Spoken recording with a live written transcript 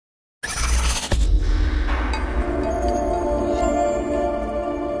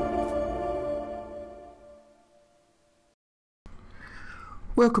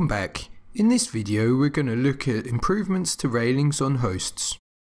Welcome back. In this video we're going to look at improvements to railings on hosts.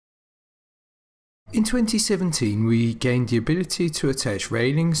 In 2017 we gained the ability to attach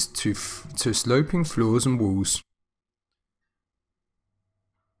railings to sloping floors and walls.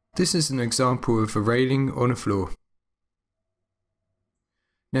 This is an example of a railing on a floor.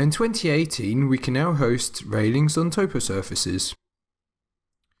 Now in 2018 we can now host railings on topo surfaces.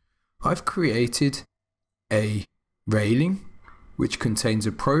 I've created a railing which contains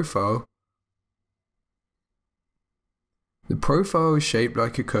a profile. The profile is shaped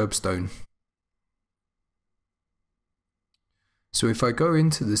like a curbstone. So if I go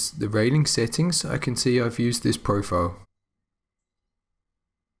into the railing settings, I can see I've used this profile.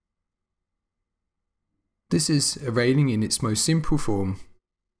 This is a railing in its most simple form.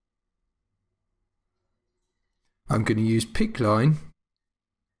 I'm going to use pick line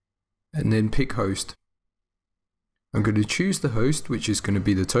and then pick host. I'm going to choose the host, which is going to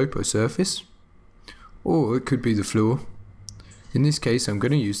be the topo surface, or it could be the floor. In this case I'm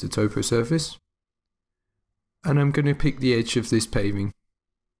going to use the topo surface, and I'm going to pick the edge of this paving.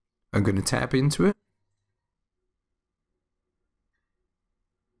 I'm going to tap into it.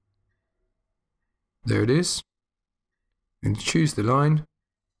 There it is. I'm going to choose the line,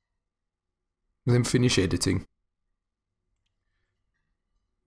 and then finish editing.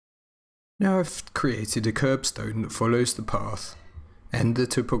 Now I've created a curbstone that follows the path and the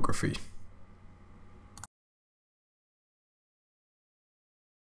topography.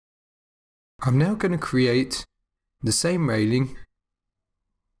 I'm now going to create the same railing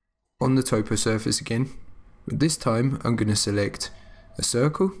on the topo surface again, but this time I'm going to select a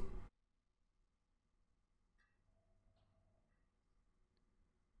circle,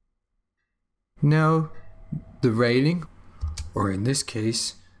 now the railing, or in this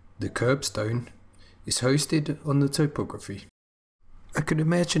case the curbstone, is hosted on the topography. I could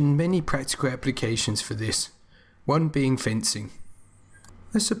imagine many practical applications for this, one being fencing.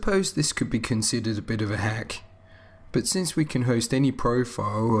 I suppose this could be considered a bit of a hack, but since we can host any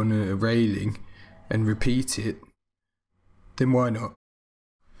profile on a railing and repeat it, then why not?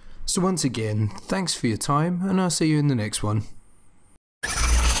 So once again, thanks for your time, and I'll see you in the next one.